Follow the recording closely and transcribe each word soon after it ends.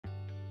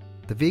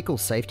The Vehicle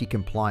Safety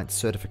Compliance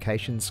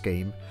Certification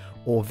Scheme,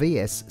 or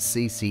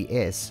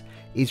VSCCS,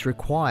 is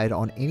required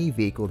on any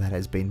vehicle that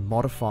has been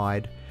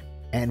modified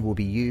and will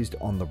be used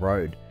on the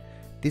road.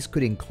 This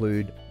could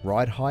include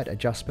ride height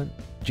adjustment,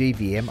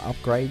 GVM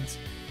upgrades,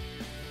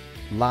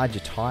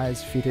 larger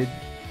tyres fitted,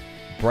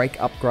 brake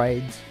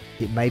upgrades.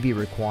 It may be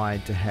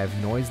required to have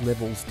noise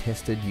levels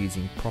tested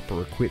using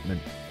proper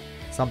equipment,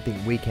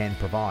 something we can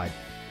provide.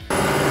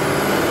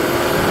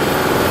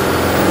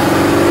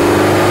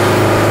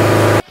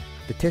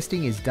 The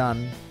testing is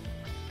done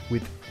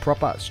with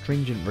proper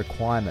stringent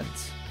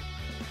requirements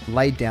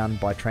laid down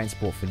by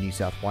Transport for New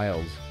South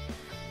Wales.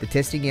 The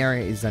testing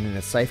area is done in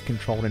a safe,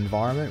 controlled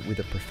environment with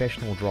a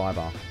professional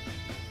driver.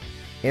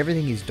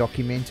 Everything is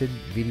documented,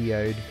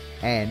 videoed,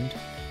 and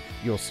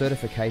your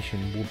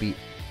certification will be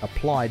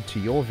applied to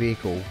your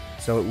vehicle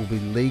so it will be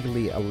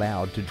legally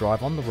allowed to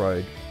drive on the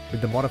road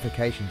with the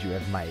modifications you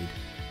have made.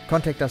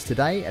 Contact us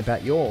today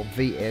about your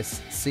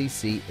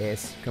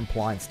VSCCS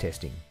compliance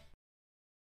testing.